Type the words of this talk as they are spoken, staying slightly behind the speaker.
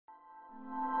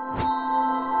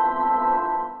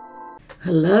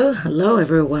Hello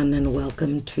everyone, and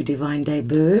welcome to Divine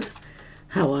Debut.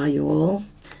 How are you all?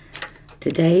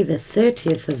 Today, the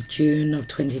 30th of June of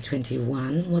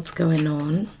 2021. What's going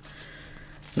on?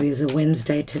 It is a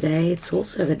Wednesday today. It's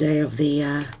also the day of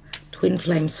the Twin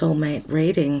Flame Soulmate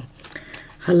reading.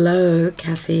 Hello,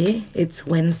 Kathy. It's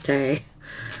Wednesday.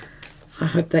 I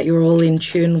hope that you're all in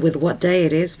tune with what day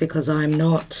it is, because I'm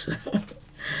not.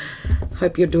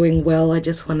 Hope you're doing well. I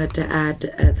just wanted to add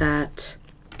that.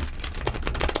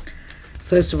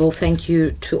 First of all, thank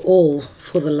you to all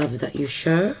for the love that you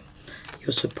show,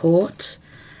 your support.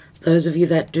 Those of you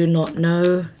that do not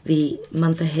know, the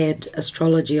month ahead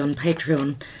astrology on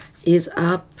Patreon is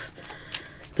up.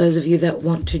 Those of you that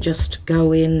want to just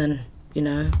go in and, you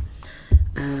know,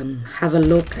 have a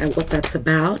look at what that's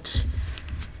about,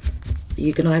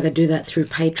 you can either do that through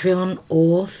Patreon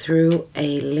or through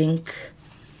a link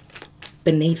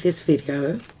beneath this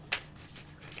video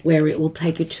where it will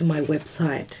take you to my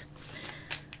website.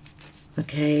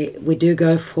 Okay, we do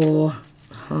go for,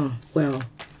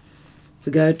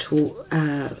 we go to,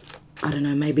 I don't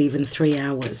know, maybe even 3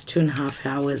 hours, 2.5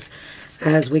 hours,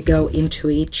 as we go into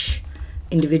each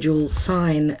individual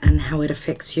sign and how it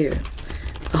affects you.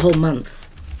 The whole month,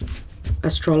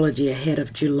 astrology ahead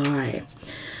of July.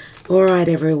 All right,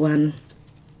 everyone.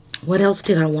 What else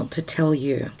did I want to tell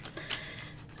you?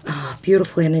 Oh,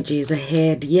 beautiful energies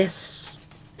ahead. Yes,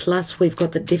 plus we've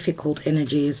got the difficult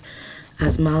energies,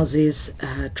 as Mars is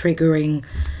triggering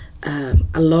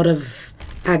a lot of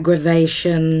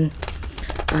aggravation.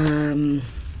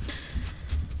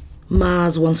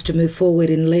 Mars wants to move forward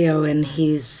in Leo, and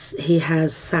he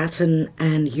has Saturn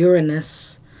and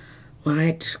Uranus,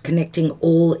 right, connecting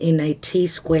all in a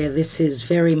T-square. This is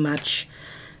very much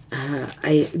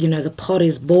the pot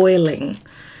is boiling.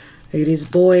 It is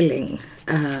boiling.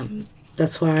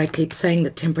 That's why I keep saying the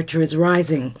temperature is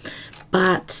rising.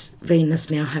 But Venus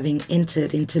now having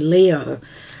entered into Leo,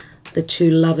 the two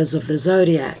lovers of the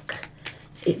zodiac,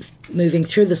 it's moving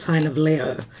through the sign of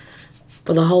Leo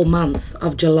for the whole month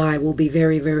of July will be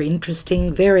very, very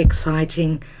interesting, very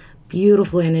exciting,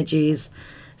 beautiful energies.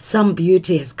 Some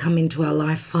beauty has come into our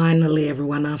life finally,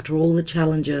 everyone, after all the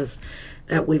challenges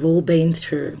that we've all been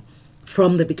through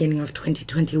from the beginning of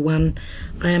 2021.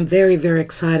 I am very, very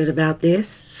excited about this.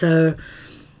 So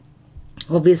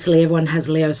obviously, everyone has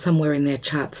Leo somewhere in their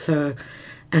chart. So,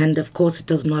 and of course, it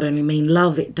does not only mean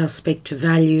love, it does speak to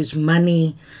values,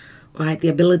 money, right? The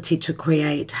ability to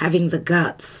create, having the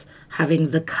guts,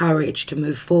 having the courage to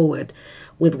move forward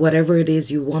with whatever it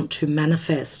is you want to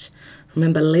manifest.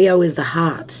 Remember, Leo is the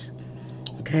heart,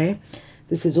 okay?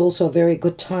 This is also a very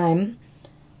good time.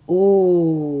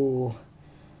 Ooh,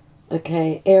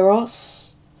 okay,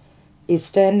 Eros is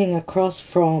standing across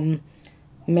from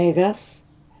Megas.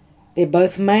 They're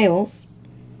both males,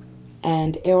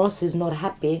 and Eros is not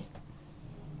happy.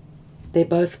 They're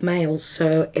both males,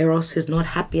 so Eros is not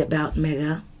happy about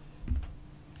Mega.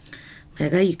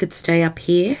 Mega, you could stay up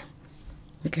here.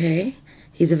 Okay,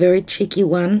 he's a very cheeky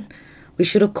one. We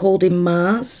should have called him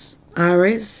Mars,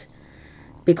 Ares,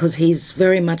 because he's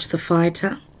very much the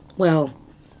fighter. Well,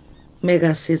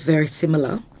 Megas is very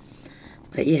similar,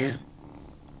 but yeah.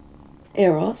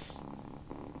 Eros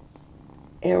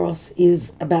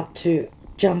is about to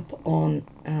jump on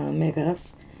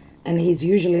Megas, and he's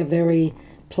usually a very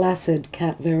placid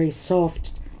cat, very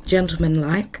soft,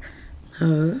 gentleman-like.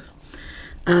 Oh.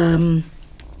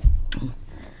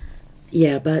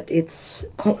 Yeah, but it's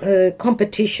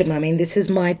competition. I mean, this is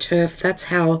my turf. That's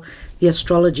how the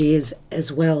astrology is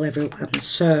as well, everyone.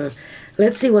 So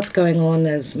let's see what's going on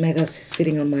as Megas is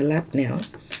sitting on my lap now.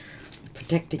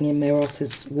 Protecting him, Eros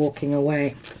is walking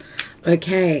away.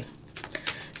 Okay.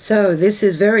 So this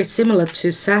is very similar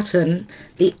to Saturn,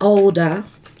 the older,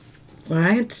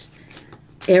 right?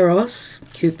 Eros,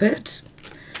 Cupid.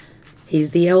 He's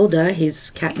the elder. He's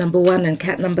cat number 1 and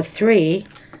cat number 3.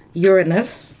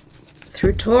 Uranus,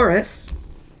 through Taurus,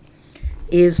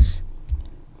 is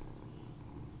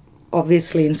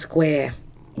obviously in square.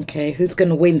 Okay, who's going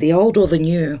to win, the old or the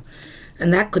new?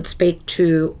 And that could speak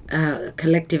to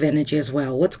collective energy as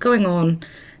well. What's going on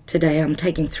today? I'm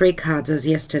taking 3 cards as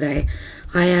yesterday.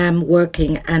 I am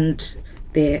working, and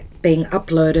they're being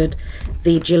uploaded,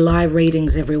 the July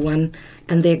readings, everyone,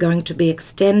 and they're going to be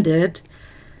extended.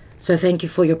 So thank you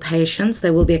for your patience.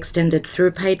 They will be extended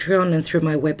through Patreon and through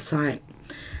my website.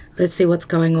 Let's see what's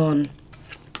going on.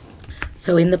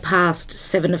 So in the past,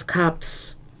 7 of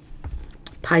Cups,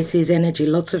 Pisces energy,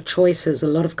 lots of choices, a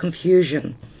lot of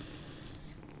confusion.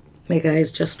 Mega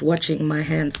is just watching my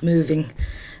hands moving.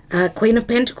 Queen of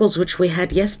Pentacles, which we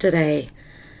had yesterday.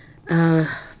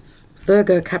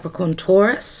 Virgo, Capricorn,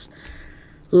 Taurus.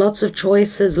 Lots of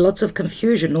choices, lots of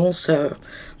confusion also.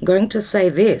 I'm going to say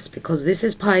this because this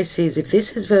is Pisces. If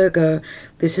this is Virgo,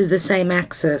 this is the same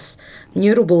axis.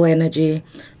 Mutable energy.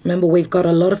 Remember, we've got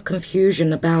a lot of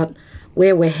confusion about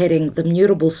where we're heading. The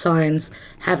mutable signs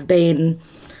have been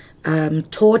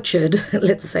tortured,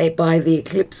 let's say, by the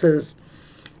eclipses.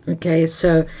 Okay,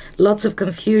 so lots of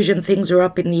confusion. Things are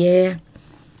up in the air.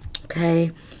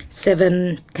 Okay,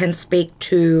 7 can speak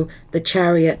to the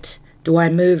Chariot. Do I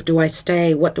move? Do I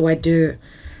stay? What do I do?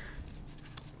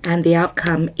 And the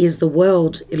outcome is the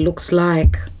World. It looks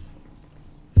like,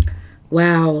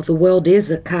 wow, the World is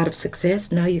a card of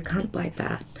success. No, you can't buy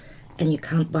that. And you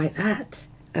can't buy that.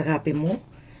 Agape mo.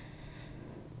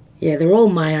 Yeah, they're all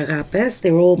my agapes.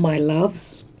 They're all my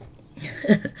loves.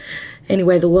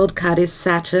 Anyway, the World card is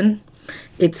Saturn.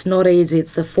 It's not easy.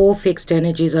 It's the 4 fixed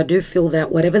energies. I do feel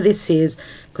that whatever this is,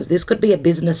 because this could be a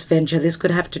business venture, this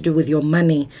could have to do with your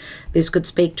money, this could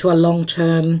speak to a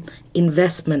long-term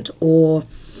investment or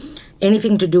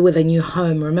anything to do with a new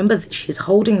home. Remember, she's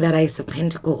holding that Ace of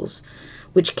Pentacles,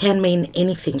 which can mean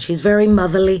anything. She's very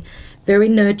motherly, very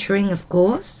nurturing, of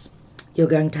course. You're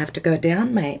going to have to go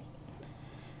down, mate.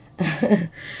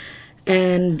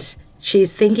 And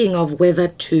she's thinking of whether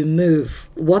to move.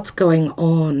 What's going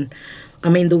on? I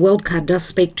mean, the World card does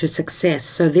speak to success.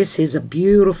 So this is a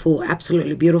beautiful,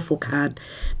 absolutely beautiful card.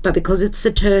 But because it's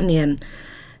Saturnian,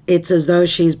 it's as though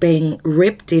she's being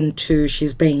ripped into,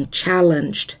 she's being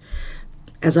challenged.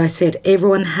 As I said,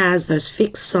 everyone has those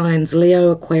fixed signs,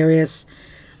 Leo, Aquarius,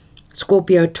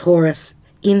 Scorpio, Taurus,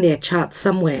 in their chart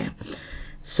somewhere.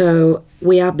 So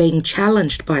we are being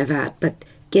challenged by that. But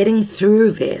getting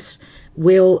through this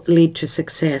will lead to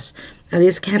success. Now,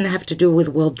 this can have to do with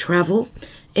world travel,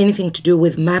 anything to do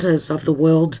with matters of the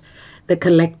world, the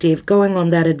collective, going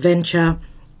on that adventure,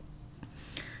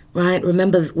 right?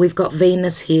 Remember, we've got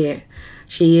Venus here.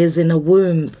 She is in a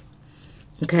womb,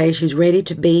 okay? She's ready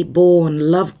to be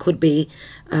born. Love could be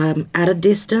at a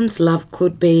distance. Love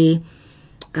could be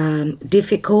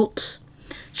difficult.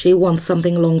 She wants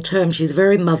something long-term. She's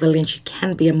very motherly, and she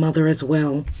can be a mother as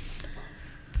well.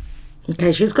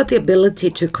 Okay, she's got the ability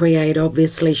to create,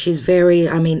 obviously. She's very,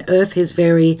 I mean, Earth is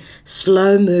very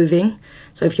slow-moving.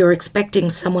 So if you're expecting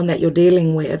someone that you're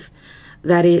dealing with,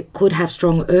 that it could have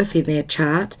strong Earth in their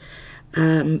chart,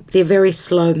 they're very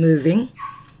slow-moving.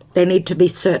 They need to be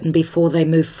certain before they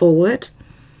move forward.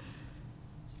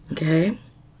 Okay.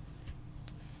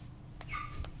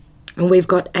 And we've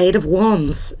got 8 of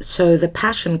Wands. So the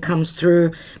passion comes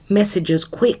through, messages,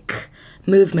 quick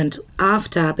movement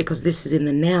after, because this is in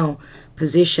the now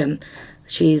position.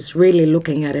 She's really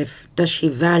looking at does she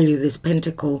value this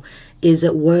pentacle? Is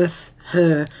it worth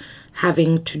her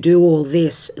having to do all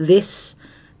this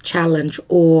challenge,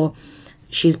 or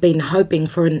she's been hoping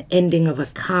for an ending of a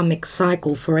karmic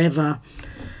cycle forever?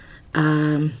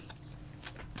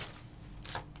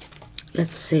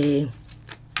 Let's see.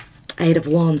 8 of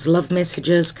Wands, love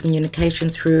messages,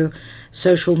 communication through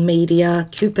social media.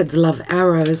 Cupid's love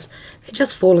arrows, they're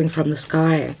just falling from the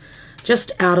sky,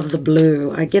 just out of the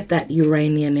blue. I get that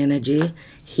Uranian energy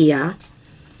here.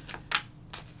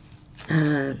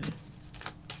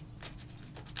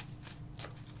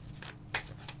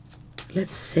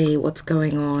 Let's see what's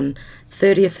going on.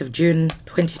 30th of June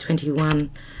 2021.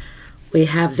 We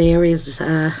have, there is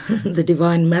the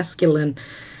divine masculine,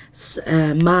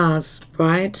 Mars,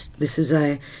 right? This is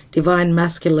a divine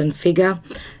masculine figure.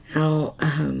 Now,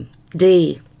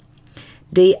 D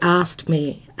asked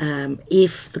me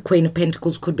if the Queen of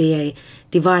Pentacles could be a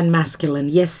divine masculine.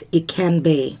 Yes, it can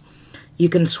be. You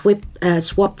can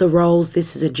swap the roles.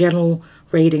 This is a general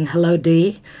reading. Hello,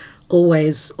 D.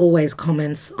 Always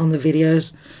comments on the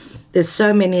videos. There's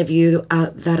so many of you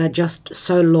that are just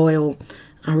so loyal.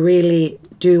 I really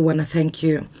do want to thank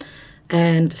you.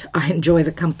 And I enjoy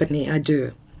the company, I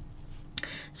do.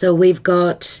 So we've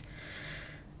got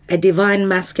a divine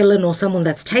masculine, or someone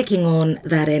that's taking on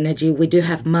that energy. We do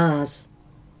have Mars.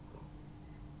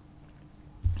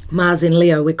 Mars in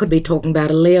Leo. We could be talking about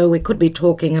a Leo. We could be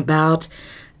talking about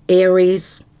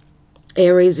Aries.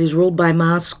 Aries is ruled by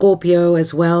Mars. Scorpio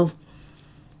as well.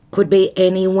 Could be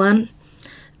anyone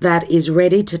that is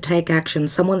ready to take action.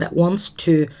 Someone that wants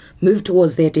to move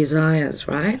towards their desires,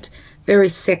 right? Very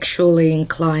sexually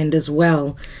inclined as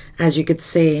well, as you could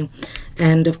see.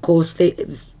 And of course,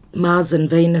 Mars and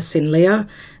Venus in Leo,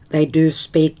 they do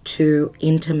speak to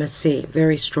intimacy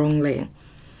very strongly.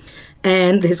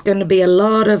 And there's going to be a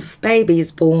lot of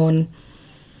babies born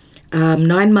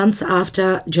 9 months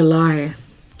after July.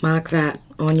 Mark that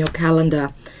on your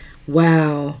calendar.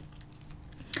 Wow.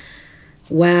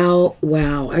 Wow,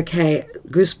 wow. Okay,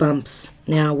 goosebumps.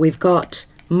 Now we've got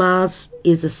Mars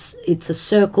it's a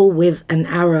circle with an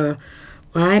arrow,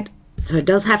 right? So it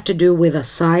does have to do with a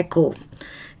cycle.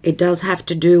 It does have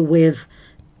to do with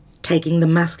taking the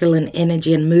masculine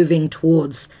energy and moving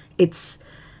towards it's,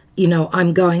 you know,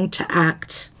 I'm going to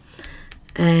act,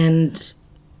 and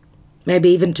maybe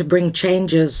even to bring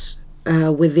changes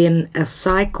within a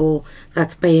cycle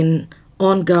that's been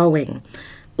ongoing.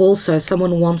 Also,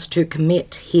 someone wants to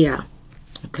commit here,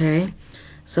 okay?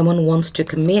 Someone wants to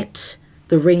commit.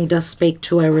 The ring does speak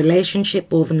to a relationship,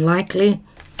 more than likely.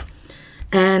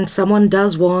 And someone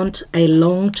does want a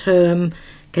long-term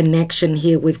connection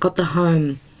here. We've got the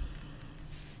home.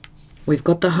 We've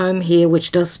got the home here,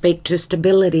 which does speak to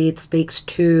stability. It speaks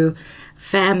to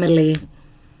family.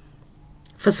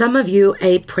 For some of you,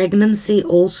 a pregnancy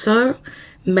also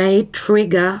may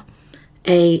trigger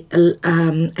a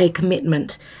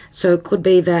commitment. So it could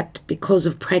be that because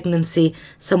of pregnancy,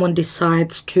 someone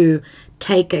decides to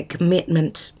take a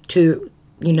commitment to,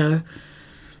 you know,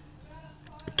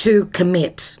 to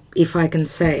commit, if I can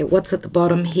say. What's at the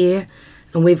bottom here?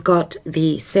 And we've got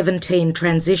the 17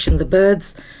 transition. The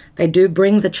birds, they do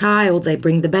bring the child, they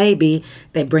bring the baby,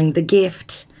 they bring the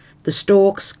gift. The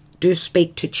storks do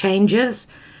speak to changes.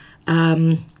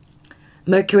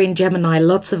 Mercury and Gemini,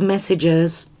 lots of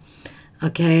messages.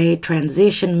 Okay,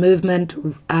 transition, movement,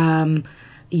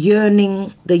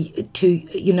 yearning,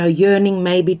 yearning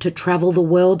maybe to travel the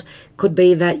world. Could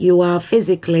be that you are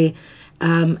physically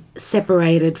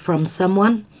separated from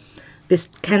someone. This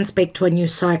can speak to a new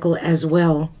cycle as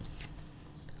well.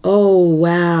 Oh,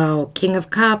 wow. King of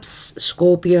Cups,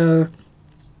 Scorpio,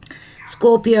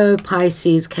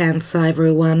 Pisces, Cancer,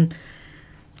 everyone.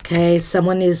 Okay,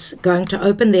 someone is going to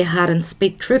open their heart and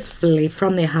speak truthfully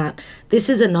from their heart. This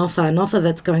is an offer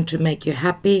that's going to make you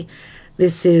happy.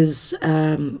 This is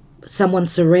someone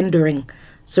surrendering.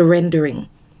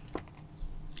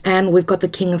 And we've got the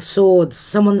King of Swords,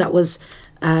 someone that was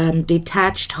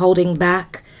detached, holding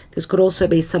back. This could also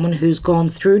be someone who's gone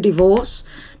through divorce.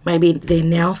 Maybe they're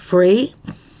now free.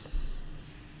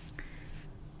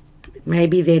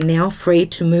 Maybe they're now free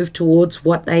to move towards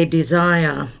what they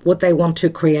desire, what they want to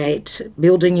create,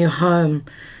 build a new home,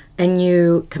 a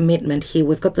new commitment here.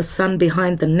 We've got the sun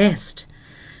behind the nest.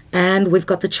 And we've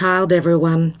got the child,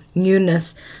 everyone.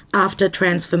 Newness after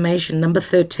transformation. Number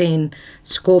 13,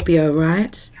 Scorpio,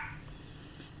 right?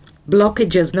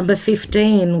 Blockages, number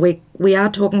 15. We are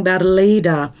talking about a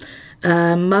leader.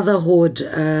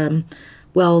 Motherhood.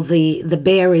 Well, the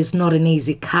bear is not an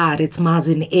easy card. It's Mars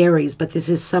in Aries, but this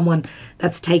is someone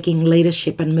that's taking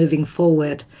leadership and moving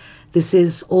forward. This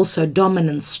is also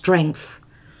dominance, strength.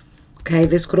 Okay,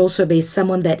 this could also be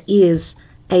someone that is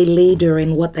a leader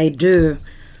in what they do.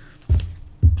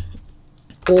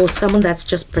 Or someone that's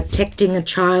just protecting a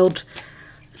child.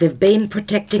 They've been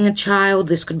protecting a child.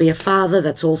 This could be a father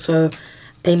that's also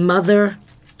a mother,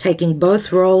 taking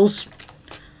both roles.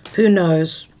 Who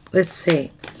knows? Let's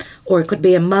see. Or it could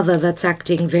be a mother that's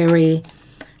acting very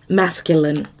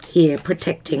masculine here,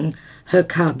 protecting her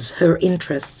cubs, her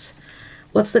interests.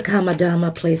 What's the Karma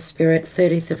Dharma, please, Spirit?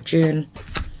 30th of June.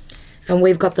 And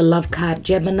we've got the love card,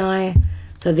 Gemini.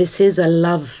 So this is a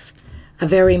love, a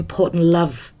very important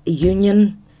love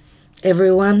union,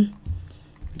 everyone.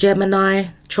 Gemini,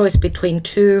 choice between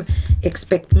two,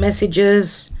 expect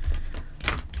messages.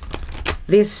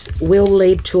 This will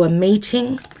lead to a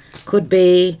meeting. Could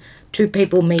be two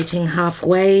people meeting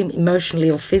halfway,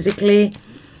 emotionally or physically.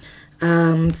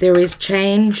 There is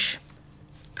change.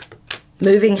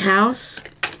 Moving house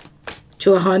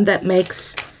to a home that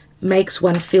makes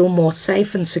one feel more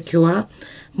safe and secure,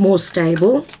 more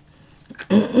stable.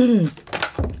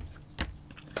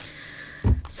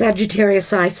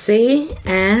 Sagittarius, I see,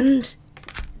 and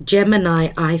Gemini,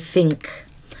 I think.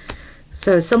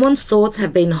 So someone's thoughts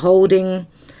have been holding,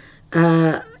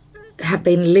 have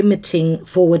been limiting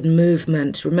forward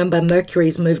movement. Remember,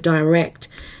 Mercury's moved direct.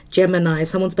 Gemini,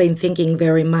 someone's been thinking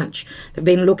very much. They've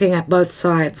been looking at both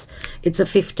sides. It's a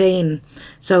 15.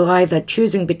 So either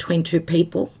choosing between two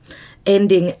people,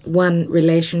 ending one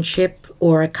relationship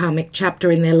or a karmic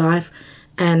chapter in their life,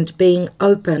 and being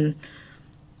open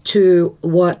to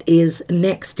what is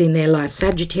next in their life.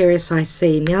 Sagittarius, I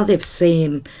see. Now they've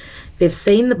seen the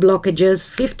blockages.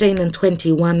 15 and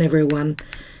 21, everyone.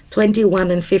 21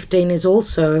 and 15 is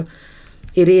also,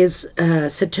 it is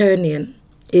Saturnian.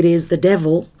 It is the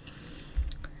devil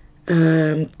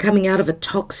coming out of a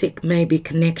toxic maybe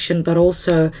connection, but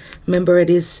also remember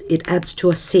it adds to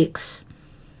a 6.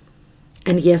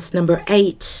 And yes, number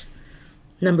 8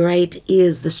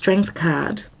 is the strength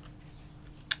card.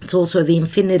 It's also the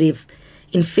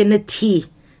infinity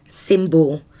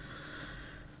symbol.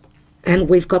 And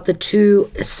we've got the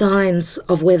two signs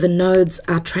of where the nodes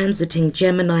are transiting.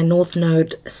 Gemini, North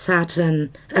Node,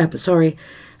 Saturn,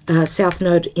 South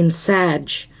Node in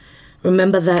Sag.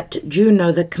 Remember that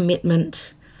Juno, the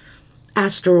commitment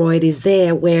asteroid, is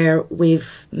there where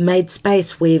we've made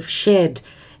space, we've shed.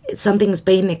 Something's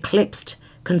been eclipsed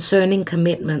concerning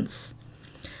commitments.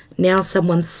 Now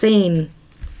someone's seen,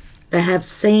 they have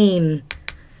seen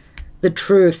the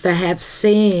truth. They have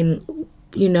seen,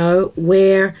 you know,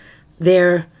 where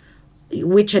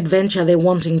which adventure they're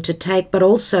wanting to take, but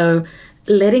also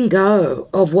letting go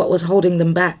of what was holding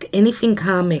them back, anything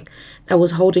karmic that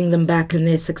was holding them back, and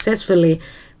they're successfully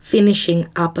finishing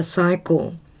up a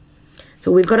cycle.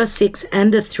 So we've got a 6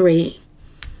 and a 3.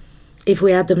 If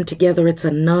we add them together, it's a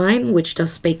 9, which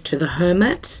does speak to the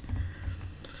Hermit.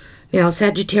 Now,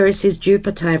 Sagittarius is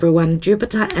Jupiter, everyone.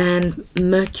 Jupiter and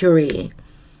Mercury.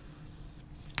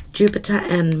 Jupiter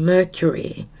and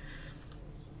Mercury,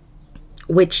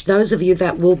 which those of you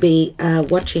that will be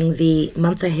watching the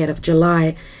month ahead of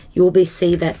July, you will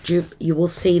see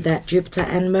that Jupiter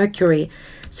and Mercury.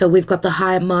 So we've got the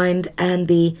higher mind and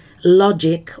the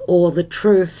logic, or the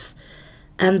truth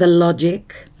and the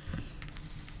logic.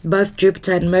 Both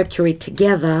Jupiter and Mercury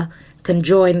together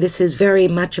conjoined. This is very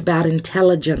much about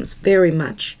intelligence, very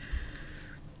much.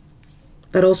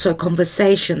 But also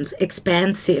conversations,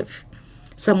 expansive.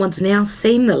 Someone's now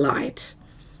seen the light.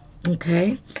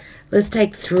 Okay, let's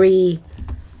take three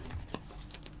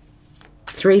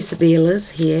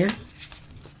Sibilas here.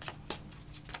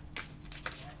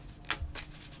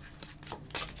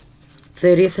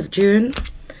 '30th of June.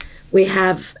 We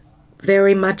have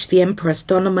very much the Empress,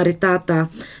 Donna Maritata,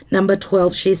 number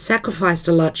 12. She's sacrificed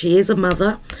a lot. She is a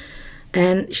mother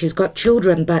and she's got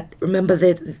children, but remember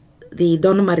that the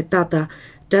Donna Maritata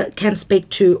can speak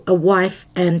to a wife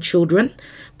and children,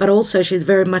 but also she's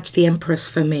very much the Empress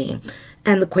for me.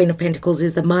 And the Queen of Pentacles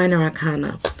is the minor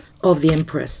arcana of the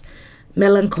Empress.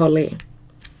 Melancholy.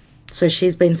 So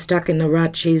she's been stuck in a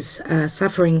rut. She's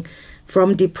suffering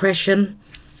from depression,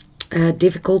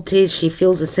 difficulties. She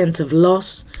feels a sense of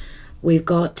loss. We've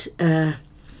got,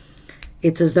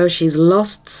 it's as though she's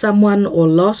lost someone, or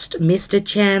missed a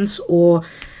chance, or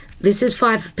this is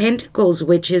 5 of Pentacles,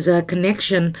 which is a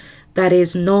connection that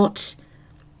is not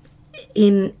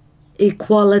in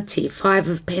equality. 5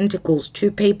 of Pentacles, 2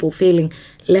 people feeling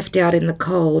left out in the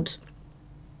cold,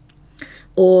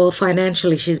 or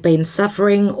financially she's been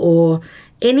suffering, or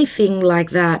anything like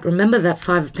that. Remember that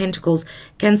 5 of Pentacles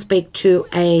can speak to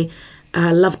a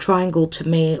love triangle to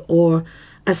me, or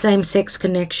a same-sex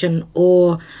connection,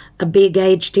 or a big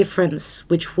age difference,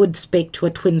 which would speak to a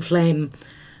twin flame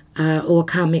or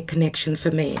karmic connection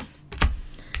for me.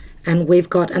 And we've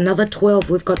got another 12.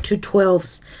 We've got 2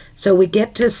 12s. So we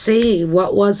get to see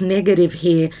what was negative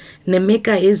here.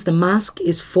 Nemika is the mask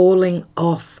is falling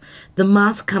off. The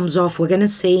mask comes off. We're going to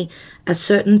see a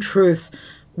certain truth,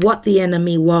 what the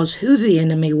enemy was, who the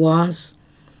enemy was.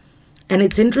 And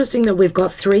it's interesting that we've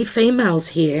got 3 females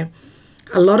here.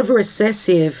 A lot of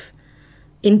recessive,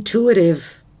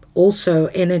 intuitive also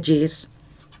energies.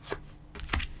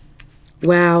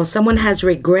 Wow, someone has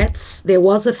regrets. There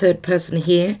was a 3rd person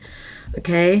here,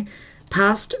 okay?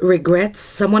 Past regrets.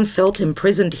 Someone felt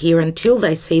imprisoned here. Until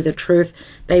they see the truth,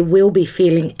 they will be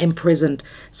feeling imprisoned.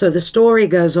 So the story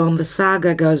goes on, the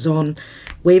saga goes on.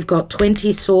 We've got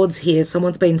 20 swords here.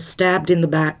 Someone's been stabbed in the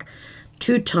back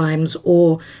 2 times,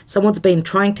 or someone's been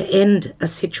trying to end a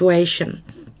situation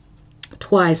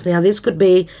twice. Now, this could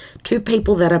be 2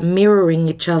 people that are mirroring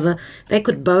each other. They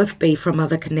could both be from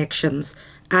other connections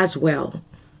as well.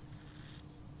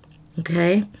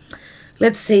 Okay,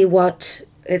 let's see what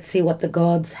the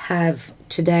gods have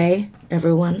today,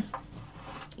 everyone.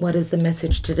 What is the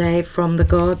message today from the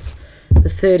gods? The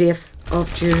 30th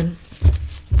of June.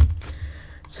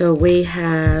 So we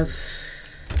have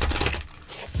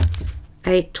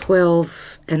 8,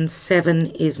 12, and 7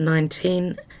 is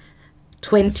 19,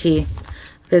 20.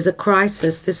 There's a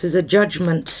crisis. This is a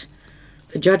judgment,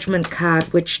 the judgment card,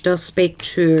 which does speak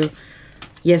to,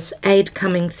 yes, aid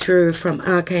coming through from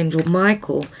Archangel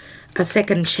Michael, a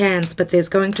second chance, but there's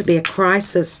going to be a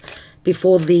crisis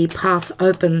before the path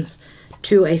opens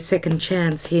to a second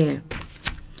chance here.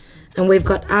 And we've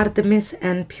got Artemis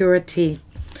and purity.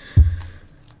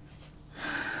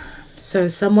 So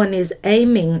someone is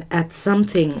aiming at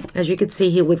something. As you can see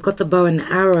here, we've got the bow and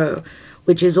arrow,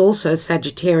 which is also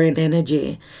Sagittarian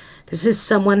energy. This is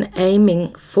someone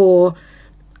aiming for,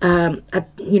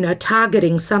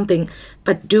 targeting something,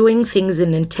 but doing things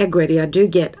in integrity. I do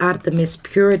get Artemis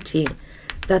purity.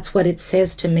 That's what it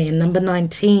says to me. And number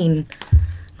 19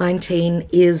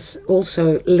 is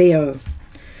also Leo.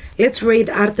 Let's read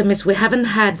Artemis. We haven't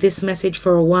had this message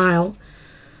for a while.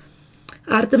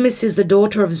 Artemis is the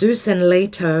daughter of Zeus and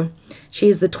Leto. She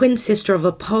is the twin sister of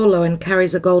Apollo and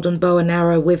carries a golden bow and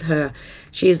arrow with her.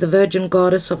 She is the virgin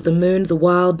goddess of the moon, the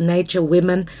wild, nature,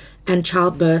 women, and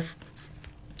childbirth.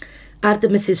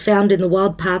 Artemis is found in the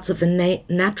wild parts of the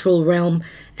natural realm,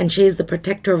 and she is the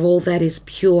protector of all that is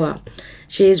pure.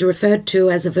 She is referred to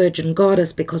as a virgin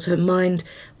goddess because her mind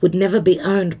would never be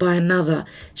owned by another.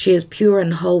 She is pure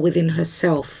and whole within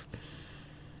herself.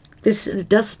 This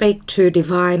does speak to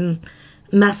divine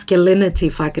masculinity,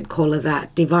 if I could call it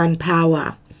that, divine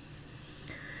power.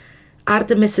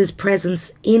 Artemis's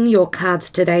presence in your cards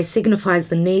today signifies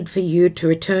the need for you to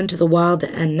return to the wild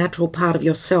and natural part of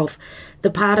yourself, the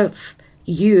part of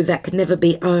you that can never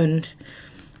be owned.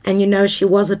 And you know, she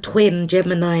was a twin,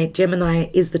 Gemini. Gemini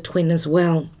is the twin as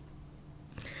well.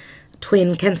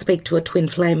 Twin can speak to a twin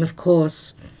flame, of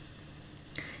course.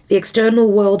 The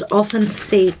external world often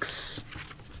seeks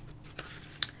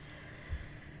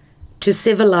to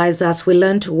civilize us. We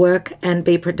learn to work and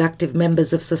be productive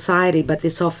members of society, but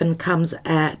this often comes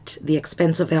at the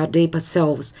expense of our deeper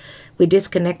selves. We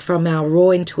disconnect from our raw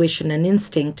intuition and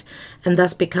instinct, and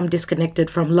thus become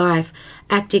disconnected from life,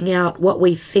 acting out what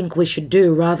we think we should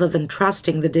do rather than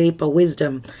trusting the deeper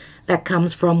wisdom that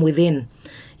comes from within.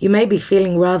 You may be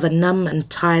feeling rather numb and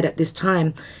tired at this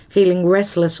time, feeling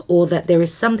restless, or that there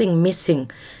is something missing.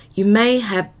 You may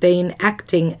have been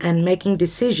acting and making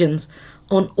decisions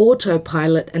on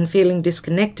autopilot and feeling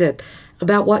disconnected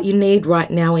about what you need right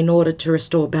now in order to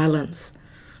restore balance.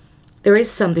 There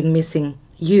is something missing.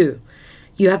 You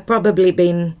have probably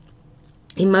been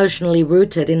emotionally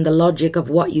rooted in the logic of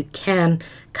what you can,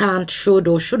 can't, should,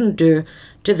 or shouldn't do,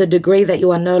 to the degree that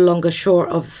you are no longer sure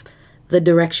of the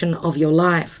direction of your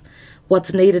life.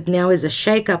 What's needed now is a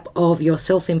shake-up of your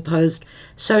self-imposed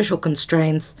social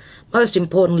constraints. Most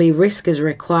importantly, risk is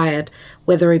required,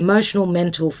 whether emotional,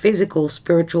 mental, physical,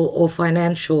 spiritual, or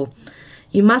financial.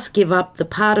 You must give up the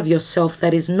part of yourself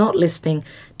that is not listening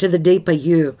to the deeper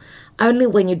you. Only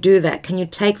when you do that can you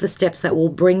take the steps that will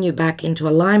bring you back into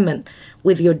alignment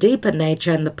with your deeper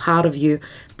nature and the part of you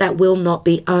that will not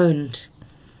be owned.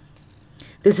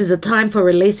 This is a time for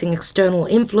releasing external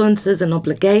influences and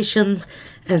obligations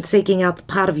and seeking out the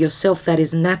part of yourself that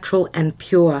is natural and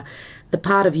pure, the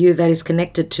part of you that is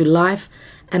connected to life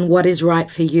and what is right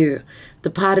for you,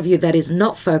 the part of you that is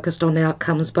not focused on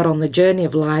outcomes but on the journey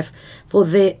of life, for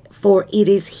it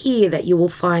is here that you will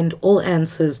find all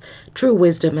answers, true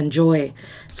wisdom and joy.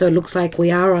 So it looks like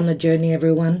we are on a journey,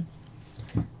 everyone.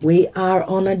 We are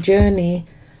on a journey.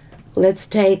 Let's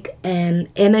take an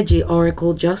energy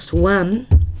oracle, just one,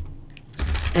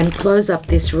 and close up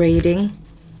this reading.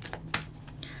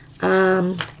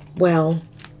 Well,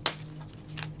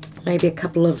 maybe a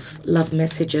couple of love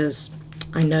messages.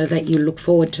 I know that you look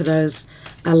forward to those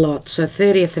a lot. So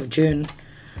 30th of June.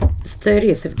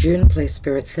 30th of June, please,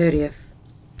 Spirit, 30th.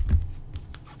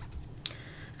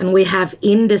 And we have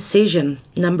indecision,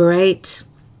 number 8.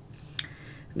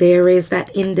 There is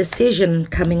that indecision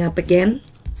coming up again.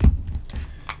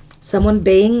 Someone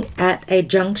being at a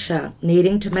juncture,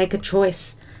 needing to make a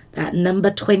choice. That number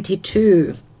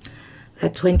 22.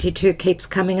 That 22 keeps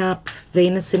coming up.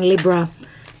 Venus in Libra.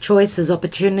 Choices,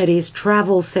 opportunities,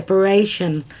 travel,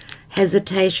 separation,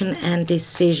 hesitation, and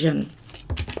decision.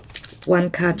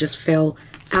 One card just fell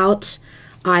out.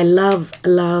 I love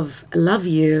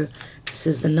you. This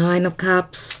is the 9 of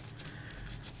Cups.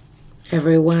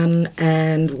 Everyone,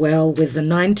 and well, with the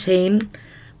 19,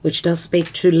 which does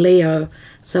speak to Leo,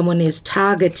 someone is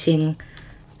targeting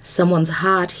someone's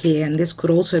heart here, and this could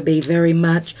also be very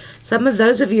much some of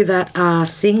those of you that are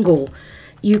single.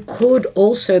 You could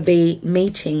also be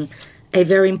meeting a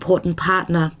very important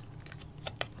partner.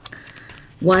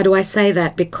 Why do I say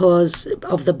that? Because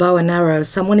of the bow and arrow.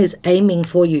 Someone is aiming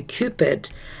for you. Cupid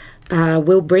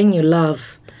will bring you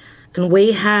love. And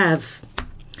we have,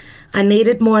 I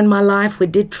needed more in my life. We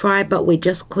did try, but we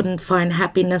just couldn't find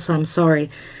happiness. I'm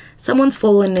sorry. Someone's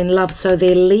fallen in love, so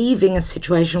they're leaving a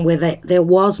situation where there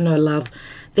was no love.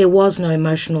 There was no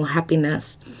emotional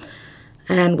happiness.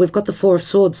 And we've got the 4 of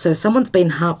Swords. So someone's been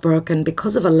heartbroken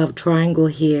because of a love triangle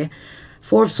here.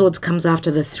 4 of Swords comes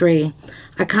after the 3.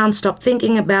 I can't stop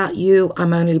thinking about you.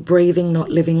 I'm only breathing, not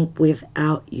living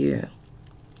without you.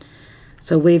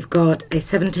 So we've got a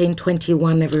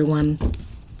 1721, everyone.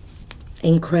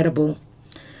 Incredible.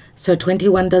 So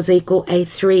 21 does equal a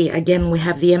 3. Again, we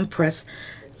have the Empress.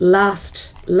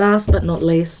 Last but not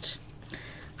least,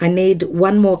 I need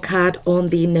one more card on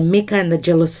the Namika and the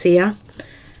Jealousy,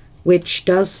 which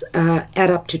does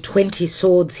add up to 20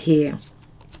 swords here.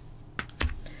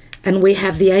 And we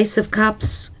have the Ace of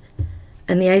Cups,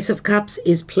 And the Ace of Cups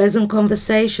is pleasant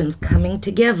conversations coming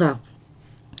together.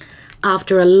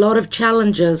 After a lot of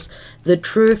challenges, the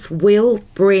truth will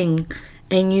bring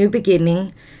a new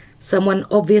beginning. Someone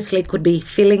obviously could be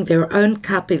filling their own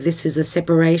cup if this is a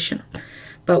separation.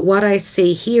 But what I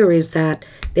see here is that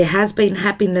there has been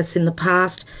happiness in the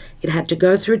past. It had to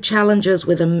go through challenges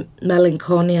with a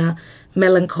melancholy.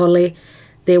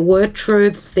 There were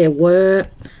truths. There were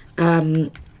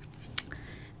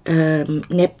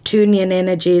Neptunian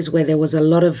energies where there was a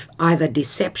lot of either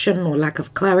deception or lack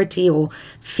of clarity or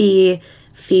fear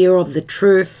of the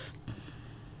truth.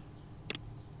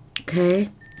 Okay.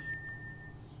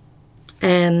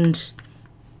 And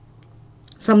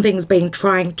something's been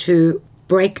trying to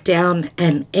break down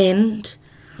and end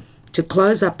to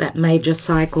close up that major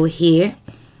cycle here.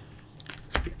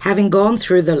 Having gone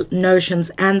through the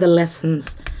notions and the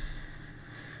lessons.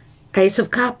 Ace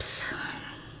of Cups,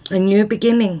 a new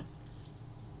beginning.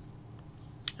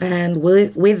 And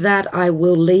with that, I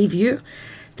will leave you.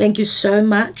 Thank you so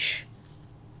much,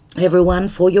 everyone,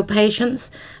 for your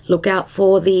patience. Look out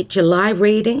for the July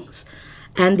readings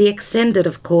and the extended,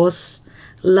 of course.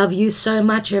 Love you so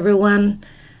much, everyone.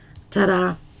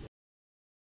 Ta-da.